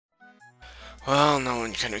Well, no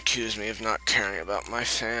one can accuse me of not caring about my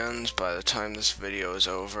fans. By the time this video is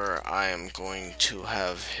over, I am going to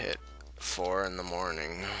have hit 4 in the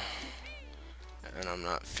morning, and I'm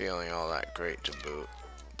not feeling all that great to boot.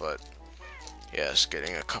 But yes,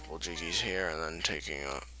 getting a couple jiggies here and then taking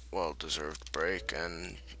a well-deserved break,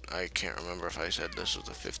 and I can't remember if I said this was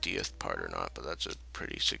the 50th part or not, but that's a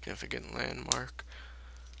pretty significant landmark.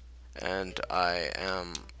 And I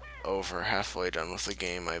am over halfway done with the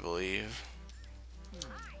game, I believe.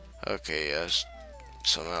 Okay, yes,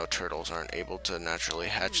 somehow turtles aren't able to naturally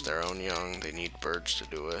hatch their own young. They need birds to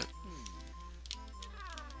do it.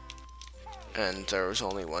 And there was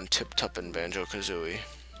only one Tip-Tup in Banjo-Kazooie.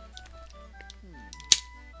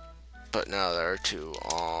 But now there are two.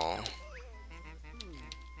 Aww.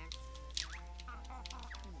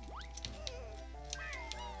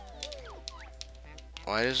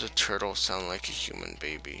 Why does a turtle sound like a human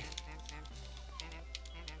baby?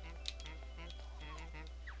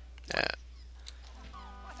 Yeah.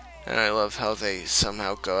 And I love how they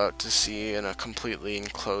somehow go out to sea in a completely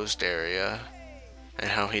enclosed area. And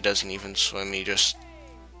how he doesn't even swim, he just...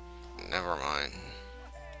 Never mind.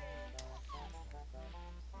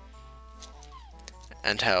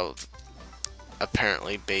 And how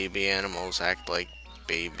apparently baby animals act like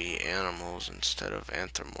baby animals instead of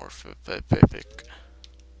anthropomorphic.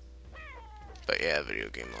 But yeah, video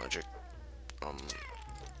game logic. Um,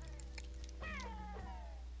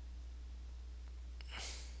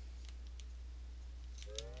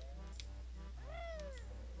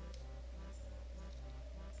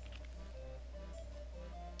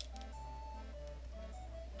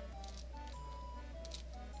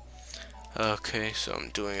 okay, so I'm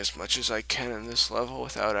doing as much as I can in this level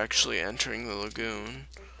without actually entering the lagoon.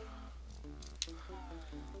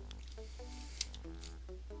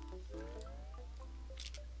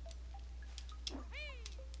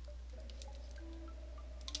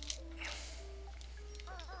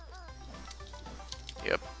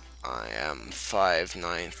 Yep, I am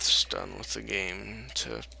 5/9 done with the game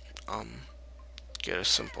to get a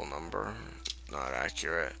simple number. Not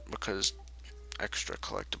accurate because extra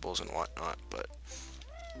collectibles and whatnot, but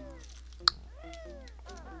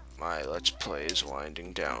my Let's Play is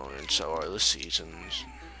winding down, and so are the seasons.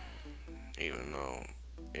 Even though,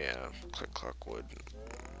 yeah, Click Clockwood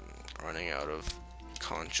running out of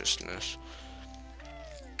consciousness.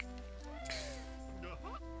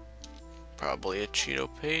 Probably a Cheeto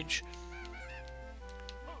page.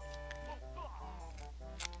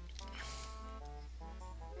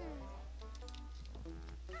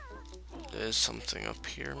 There's something up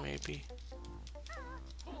here, maybe.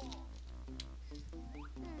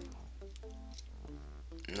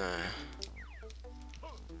 Nah.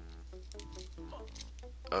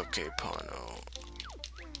 Okay, Pano.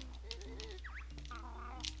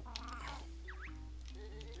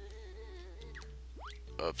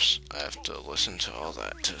 Oops, I have to listen to all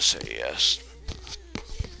that to say yes.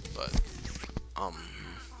 But,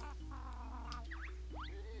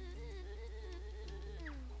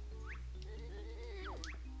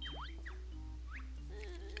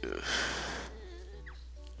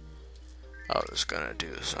 I was gonna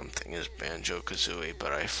do something as Banjo-Kazooie,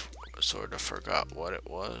 but I sort of forgot what it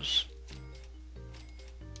was.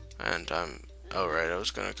 And alright, I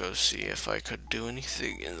was gonna go see if I could do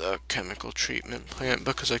anything in the chemical treatment plant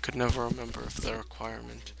because I could never remember if the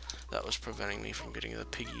requirement that was preventing me from getting the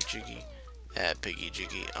Piggy Jiggy,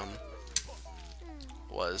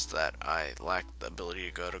 was that I lacked the ability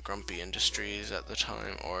to go to Grumpy Industries at the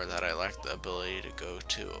time, or that I lacked the ability to go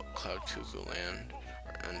to Cloud Cuckoo Land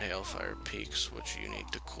and Hailfire Peaks, which you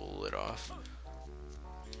need to cool it off.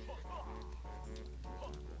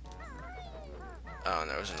 Oh,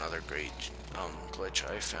 and there was another great glitch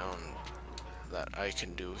I found that I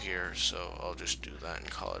can do here, so I'll just do that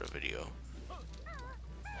and call it a video.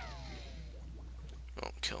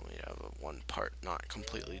 Won't kill me to have a one part, not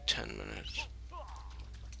completely 10 minutes.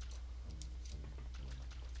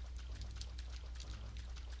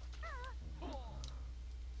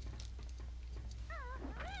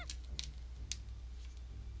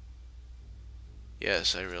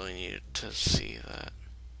 Yes, I really needed to see that.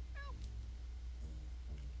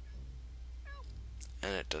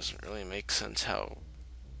 And it doesn't really make sense how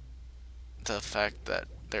the fact that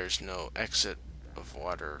there's no exit of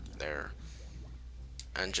water there,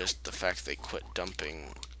 and just the fact they quit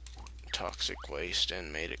dumping toxic waste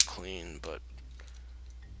and made it clean, but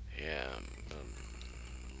yeah,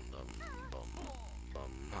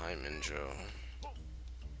 hi Minjo.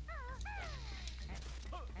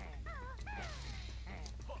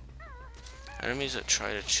 Enemies that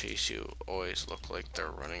try to chase you always look like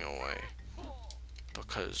they're running away,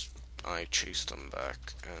 because I chased them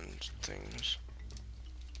back and things.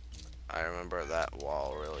 I remember that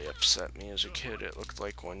wall really upset me as a kid. It looked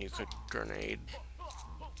like one you could grenade.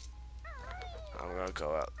 I'm gonna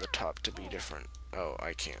go out the top to be different. Oh,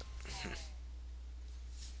 I can't.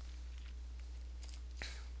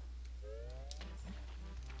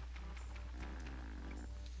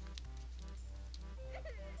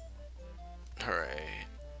 Hooray.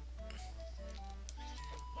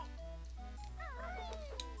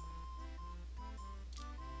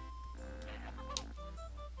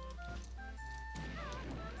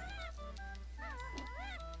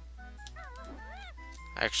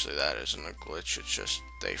 Actually, that isn't a glitch, it's just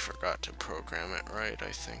they forgot to program it right,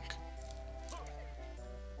 I think.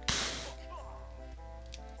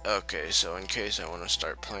 Okay, so in case I want to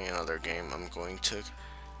start playing another game, I'm going to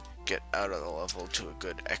get out of the level to a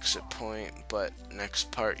good exit point, but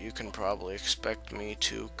next part you can probably expect me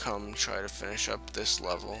to come try to finish up this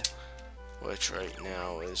level, which right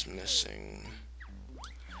now is missing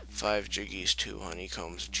 5 Jiggies, 2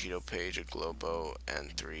 Honeycombs, a Cheeto Page, a Globo,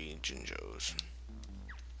 and 3 Jinjos.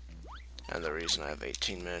 And the reason I have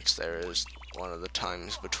 18 minutes there is one of the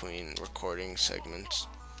times between recording segments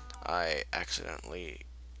I accidentally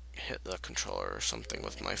hit the controller or something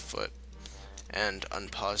with my foot and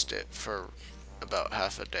unpaused it for about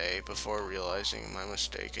half a day before realizing my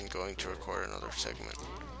mistake and going to record another segment.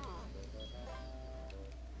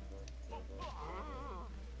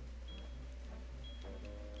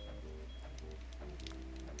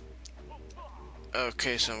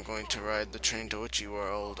 Okay, so I'm going to ride the train to Witchy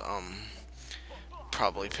World,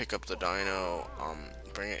 probably pick up the dino,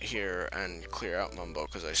 bring it here, and clear out Mumbo,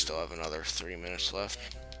 because I still have another 3 minutes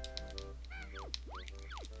left.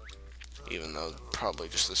 Even though probably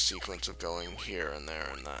just the sequence of going here and there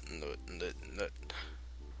and that and that.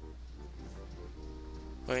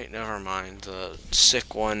 Wait, never mind. The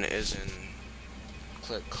sick one is in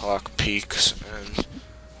Click Clock Peaks, and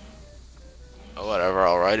whatever,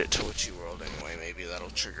 I'll ride it to Witchy World anyway. Maybe that'll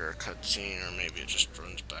trigger a cutscene, or maybe it just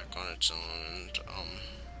runs back on its own, and,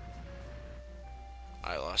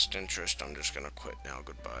 I lost interest. I'm just gonna quit now.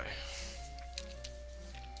 Goodbye.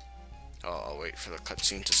 I'll wait for the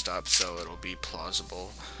cutscene to stop so it'll be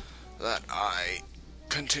plausible that I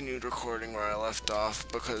continued recording where I left off,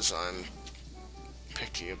 because I'm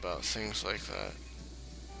picky about things like that.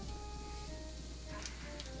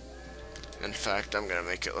 In fact, I'm gonna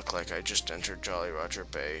make it look like I just entered Jolly Roger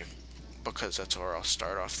Bay, because that's where I'll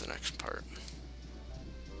start off the next part.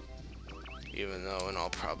 Even though in all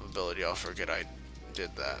probability I'll forget I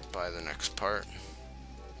did that by the next part.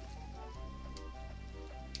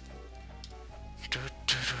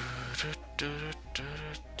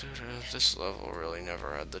 This level really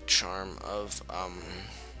never had the charm of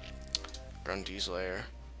Grundy's Lair.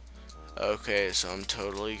 Okay, so I'm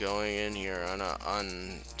totally going in here on a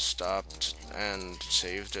unstopped and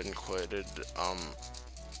saved and quitted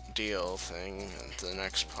deal thing, the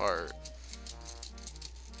next part.